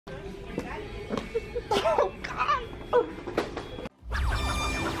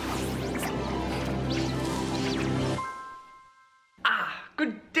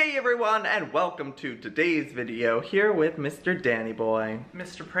everyone, and welcome to today's video here with Mr. Danny Boy.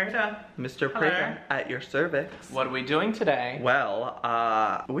 Mr. Prada. Mr. Prada at your cervix. What are we doing today? Well,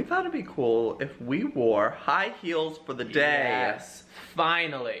 we thought it'd be cool if we wore high heels for the day. Yes,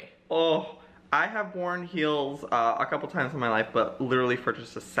 finally. Oh, I have worn heels a couple times in my life, but literally for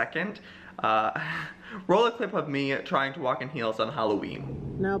just a second. Roll a clip of me trying to walk in heels on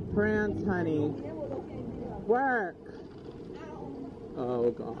Halloween. Now prance, honey. Work.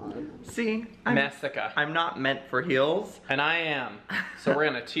 Oh God. See, Messica. I'm not meant for heels. And I am. So we're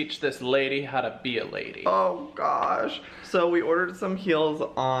gonna teach this lady how to be a lady. Oh gosh. So we ordered some heels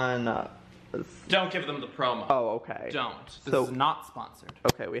on... Don't give them the promo. Oh, okay. Don't. This So- is not sponsored.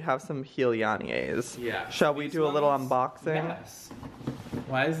 Okay, we have some heel Yannies. Yeah. Shall we do a little unboxing? Yes.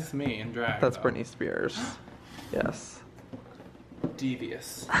 Why is this me in drag? That's though? Britney Spears. Yes.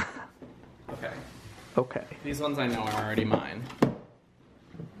 Devious. Okay. Okay. These ones I know are already mine.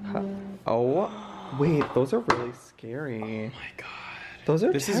 Oh, wait, those are really scary. Oh my God. Those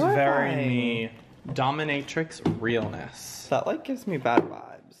are This terrifying. is very me. Dominatrix realness. That like gives me bad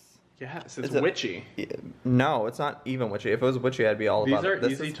vibes. Yes, it's Is it- witchy. No, it's not even witchy. If it was witchy, I'd be all These about are it.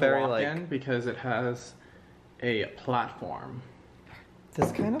 This easy is to very walk like in because it has a platform.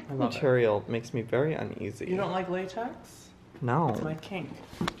 this kind of love it. material makes me very uneasy. You don't like latex? No. It's my kink.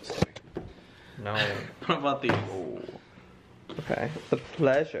 No. What about these? Oh. Okay. The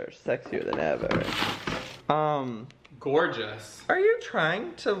pleasure, sexier than ever. Gorgeous. Are you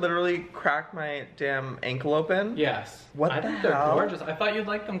trying to literally crack my damn ankle open? Yes. What I the think they're hell? gorgeous. I thought you'd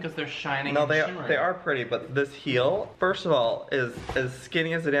like them because they're shining No, and they shimmering. are pretty, but this heel, first of all, is as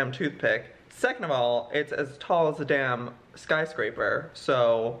skinny as a damn toothpick. Second of all, it's as tall as a damn skyscraper.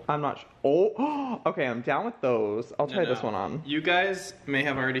 So I'm not. Oh, okay. I'm down with those. I'll try this one on. You guys may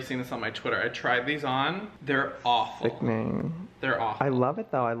have already seen this on my Twitter. I tried these on. They're awful. Sickening. They're awful. I love it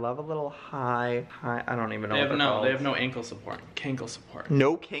though. I love a little high. I don't even know. They what have they're called. they have no ankle support. Cankle support.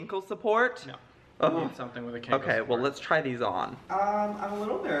 No kinkle support. No. Ugh. You need something with a cankle Okay, support. well let's try these on. I'm a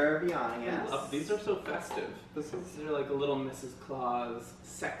little nervy on I love these. Are so festive. This is like a little Mrs. Claus,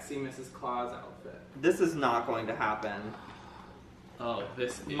 sexy Mrs. Claus outfit. This is not going to happen. Oh,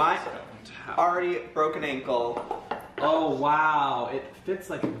 this is My going to happen. already broken ankle. Oh wow, it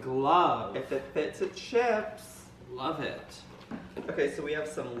fits like a glove. If it fits, it ships. Love it. Okay, so we have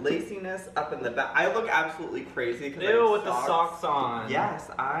some laciness up in the back. I look absolutely crazy because Ew, with the socks on. Yes,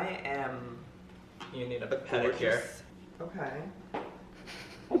 I am. You need a The pedicure. gorgeous. Okay.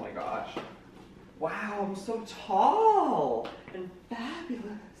 Oh my gosh. Wow, I'm so tall and fabulous.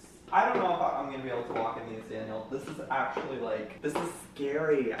 I don't know if I'm gonna be able to walk in these, Daniel. This is actually like, this is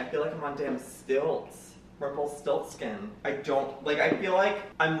scary. I feel like I'm on damn stilts. Rumpelstiltskin. I feel like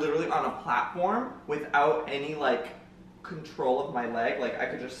I'm literally on a platform without any like control of my leg. Like I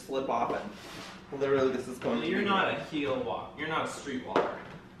could just slip off and literally this is going to be You're not a heel walk. You're not a street walker.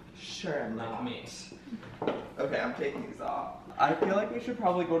 Sure, I'm Like not. me. Okay, I'm taking these off. I feel like we should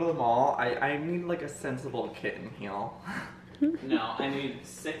probably go to the mall. I need like a sensible kitten heel. No, I need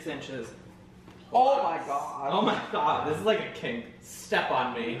 6 inches. Oh my god. Oh my god, this is like a kink. Step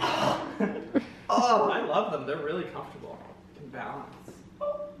on me. Oh. I love them. They're really comfortable. You can balance.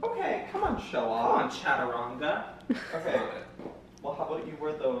 Okay, come on, show Come off. on, Chaturanga. Okay. Well, how about you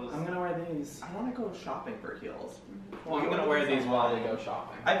wear those? I'm gonna wear these. I want to go shopping for heels. Well, I'm gonna wear these while we go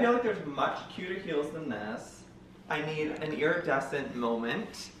shopping. I feel like there's much cuter heels than this. I need an iridescent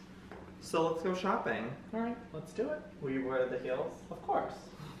moment. So let's go shopping. Alright, let's do it. Will you wear the heels? Of course.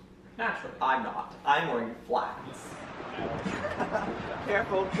 Naturally. I'm not. I'm wearing flats.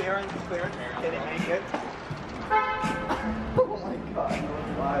 Careful, clearance, getting naked. Oh my god, that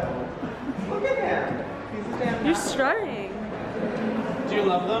was wild. Look at him. He's a damn You're natural. strutting. Do you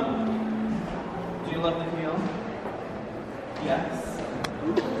love them? Do you love the heel? Yes.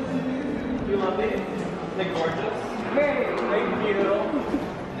 Do you love these? They're gorgeous. Hey, thank you.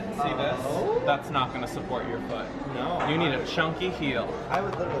 See this? That's not gonna support your foot. No. You need a chunky heel. I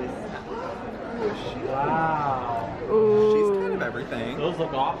would literally snap. Wow. She's kind of everything. Those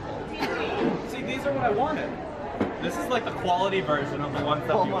look awful. See, these are what I wanted. This is like the quality version of the ones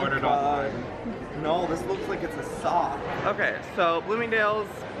that we ordered online. No, this looks like it's a sock. Okay, so Bloomingdale's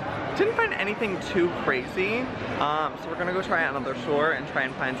didn't find anything too crazy. So we're gonna go try another store and try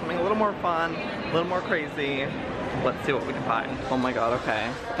and find something a little more fun, a little more crazy. Let's see what we can find. Oh my god,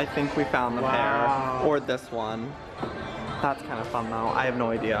 okay. I think we found the pair. Or this one. That's kind of fun though. I have no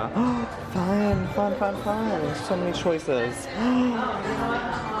idea. Fun. So many choices.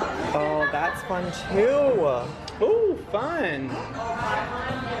 Oh, that's looks fun too. Ooh, fun.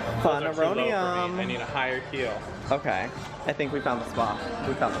 Funaronium. I need a higher heel. Okay, I think we found the spot.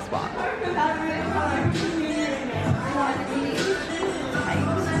 We found the spot.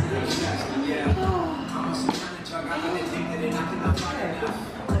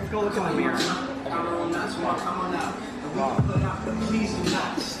 Let's go look in the mirror.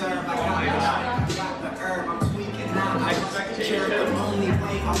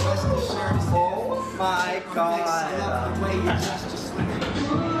 Oh my god.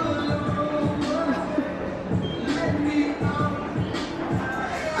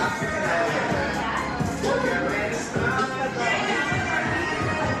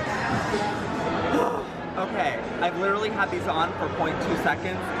 Okay, I've literally had these on for 0.2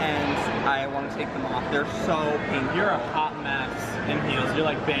 seconds and I want to take them off. They're so painful. You're a hot mess in heels. You're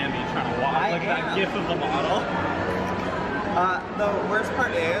like Bambi trying to walk. Like that gif of the model. The worst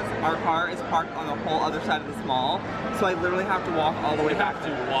part is our car is parked on the whole other side of this mall, so I literally have to walk all the way back to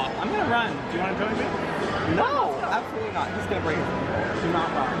walk. I'm gonna run. Do you want to join me? No, absolutely not. He's gonna break his control. Do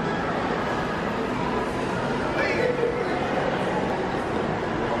not run.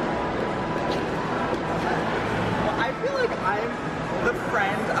 I feel like I'm the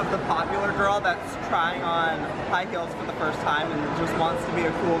friend of the popular girl that's trying on high heels for the first time and just wants to be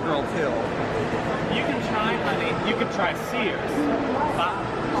a cool girl too. You can try, honey. You can try Sears.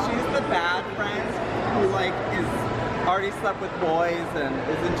 She's the bad friend who like is already slept with boys and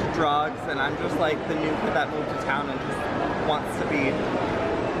is into drugs, and I'm just like the new kid that moved to town and just wants to be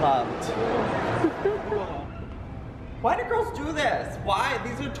loved. Why do girls do this? Why?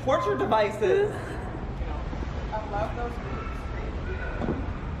 These are torture devices. I love those moves.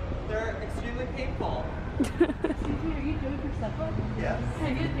 They're extremely painful. Excuse me, are you doing Graceffa? Yes. Can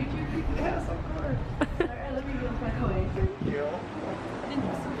I get a picture of you? Yes, of course. Alright, let me go by the way. Thank you. Thank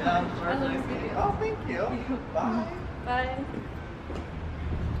you so much. Yeah, sure. I love Nice your meeting you. video. Oh, thank you. Bye. Bye.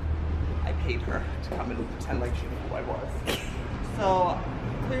 I paid her to come and pretend like she knew who I was. So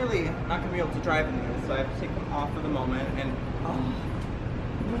clearly I'm not gonna be able to drive in these, so I have to take them off for the moment, and oh,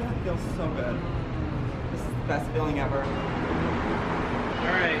 that feels so good. This is the best feeling ever.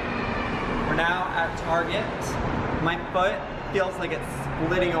 Alright. We're now at Target. My foot feels like it's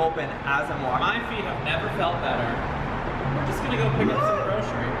splitting open as I'm walking. My feet have never felt better. We're just gonna go pick up some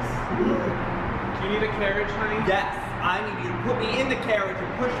groceries. Do you need a carriage, honey? Yes, I need you to put me in the carriage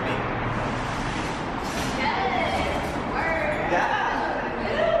and push me. Yeah.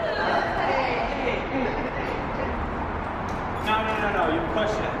 No, you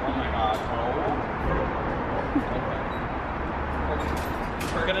push it. Oh my god. Okay.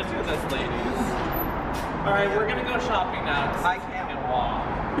 We're gonna do this, ladies. Alright, we're gonna go shopping now. I can't walk.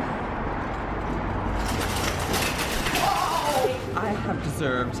 I have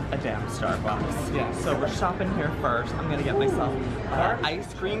deserved a damn Starbucks. Yeah. So we're shopping here first. I'm gonna get myself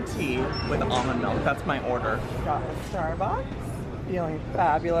ice cream tea with almond milk. That's my order. Got a Starbucks. Feeling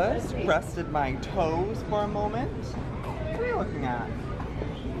fabulous. Rested my toes for a moment. What are you looking at?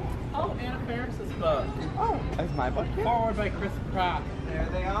 Oh, Anna Ferris's book. Oh, is my book here? Forward by Chris Pratt. There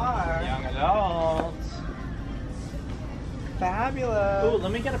they are. Young adults. Fabulous. Ooh,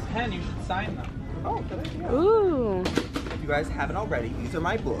 let me get a pen. You should sign them. Oh, good idea. Ooh. If you guys haven't already, these are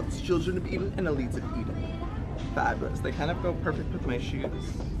my books, Children of Eden and Elites of Eden. Fabulous. They kind of go perfect with my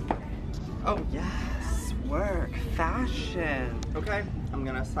shoes. Oh, yes. Work. Fashion. Okay, I'm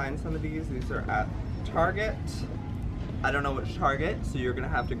gonna sign some of these. These are at Target. I don't know which Target, so you're gonna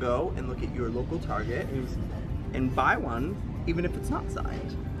have to go and look at your local Target and buy one, even if it's not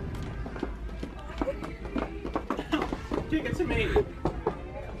signed. Take it to me.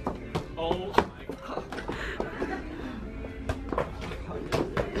 Oh my god.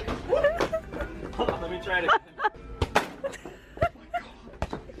 Hold on, let me try it again. Oh my god.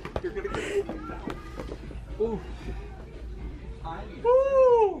 You're gonna get me now. Ooh.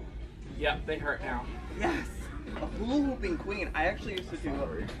 Woo! Yep, they hurt now. Yes. A hula hooping queen. I actually used to do a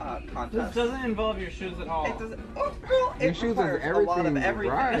This contest. doesn't involve your shoes at all. It doesn't. Oh, girl, it Your shoes is requires a lot of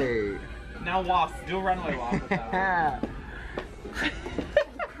everything, everything. right? Now walk. Do a runway walk with that.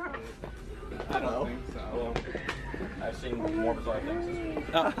 I don't think so. I've seen more bizarre things this week.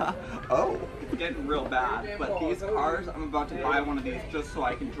 Oh, it's getting real bad. But these cars, I'm about to buy one of these just so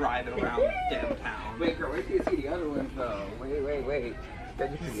I can drive it around downtown. Wait, girl, wait till you see the other ones, though. Wait.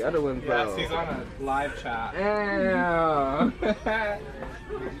 Then you see the other ones, though. Yes, he's on a live chat. Ew.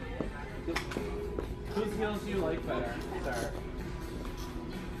 Whose heels do you like better, sir?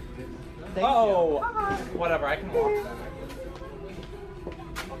 Thank Oh! you. Whatever, I can walk then.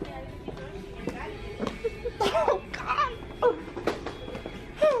 Oh, God.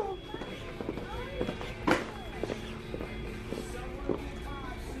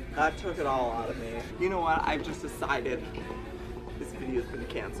 That took it all out of me. You know what? I've just decided this video's been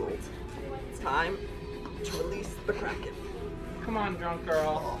canceled. It's time to release the Kraken. Come on, drunk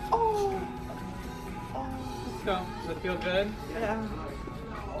girl. Oh. Let's go. Does it feel good? Yeah.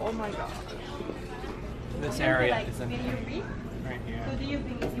 Oh my gosh. This area like, is when you breathe? right here. So do you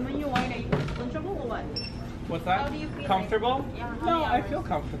think when you wine, are you comfortable or what? What's that? How do you feel? Comfortable? Like, yeah, how No, many I hours? feel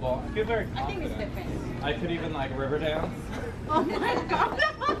comfortable. I feel very I think confident. it's different. I could even like river dance. Oh my god.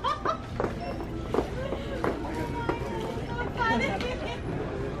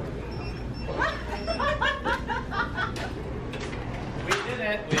 We did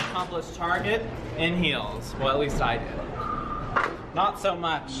it. We accomplished target in heels. Well, at least I did. Not so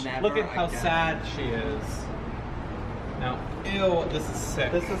much. Never Look at how again. sad she is. Now, ew, this is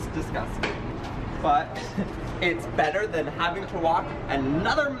sick. This is disgusting. But it's better than having to walk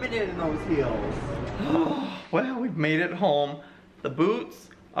another minute in those heels. Well, we've made it home. The boots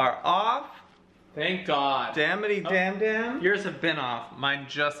are off. Thank God. Dammity damn damn. Yours have been off. Mine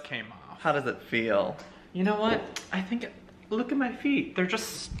just came off. How does it feel? You know what? I think, look at my feet. They're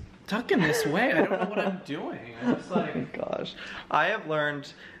just stuck in this way. I don't know what I'm doing. I'm just like, Oh my gosh. I have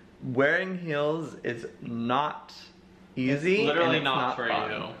learned wearing heels is not easy. It's literally and it's not for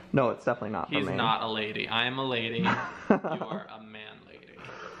fun. you. No, it's definitely not he's for me. not a lady. I am a lady. You are a man lady.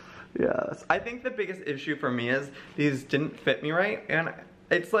 Yes. I think the biggest issue for me is these didn't fit me right, and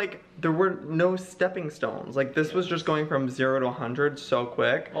it's like there were no stepping stones. Like this was just going from 0 to 100 so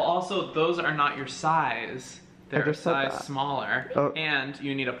quick. Well, also, those are not your size. They're a just said size that. smaller. Oh. And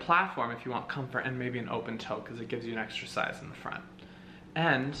you need a platform if you want comfort and maybe an open toe because it gives you an extra size in the front.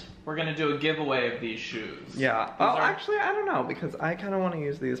 And we're gonna do a giveaway of these shoes. Yeah. These Oh, are- actually, I don't know because I kind of want to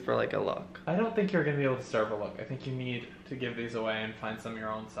use these for like a look. I don't think you're gonna be able to serve a look. I think you need to give these away and find some of your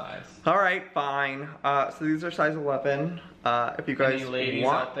own size. All right, fine. So these are size 11. If you guys Any ladies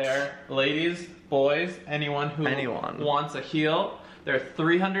want, out there, ladies, boys, anyone who wants a heel, they're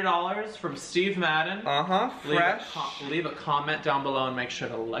 $300 from Steve Madden. fresh. Leave a comment down below and make sure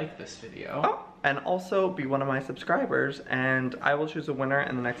to like this video. Oh, and also be one of my subscribers, and I will choose a winner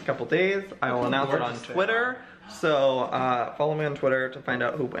in the next couple days. I will announce it on gorgeous they Twitter. So follow me on Twitter to find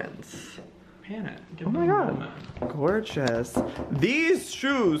out who wins. Pan it. Give Oh me my a god. moment. Gorgeous. These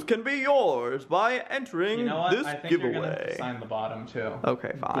shoes can be yours by entering You know what? this I think you're gonna have giveaway. to sign the bottom too.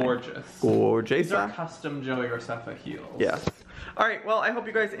 Okay, fine. Gorgeous. Gorgeous. These are custom Joey Graceffa heels. Yes. Alright, well, I hope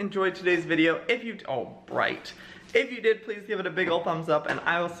you guys enjoyed today's video. If you, oh, bright. If you did, please give it a big ol' thumbs up, and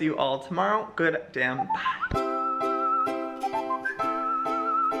I will see you all tomorrow. Good damn bye.